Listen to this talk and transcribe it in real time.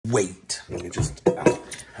wait. Let me just,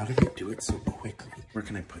 how did you do it so quickly? Where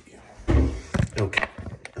can I put you? Okay.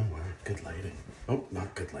 Oh, wow. Good lighting. Oh,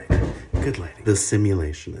 not good lighting. Good lighting. The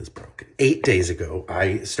simulation is broken. 8 days ago,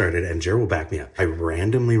 I started, and Jer will back me up, I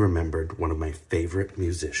randomly remembered one of my favorite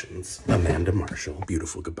musicians, Amanda Marshall,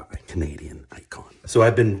 Beautiful Goodbye, Canadian icon. So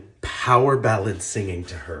I've been power ballad singing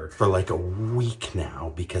to her for like a week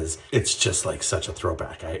now because it's just like such a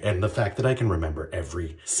throwback. And the fact that I can remember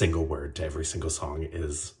every single word to every single song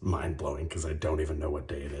is mind-blowing because I don't even know what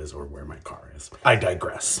day it is or where my car is. I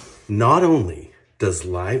digress. Not only does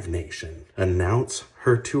Live Nation announce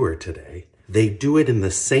her tour today, they do it in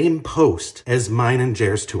the same post as mine and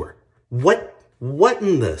Jer's tour. What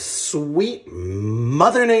in the sweet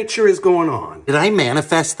mother nature is going on? Did I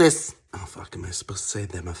manifest this? Oh, fuck, am I supposed to say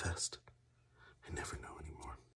manifest? I never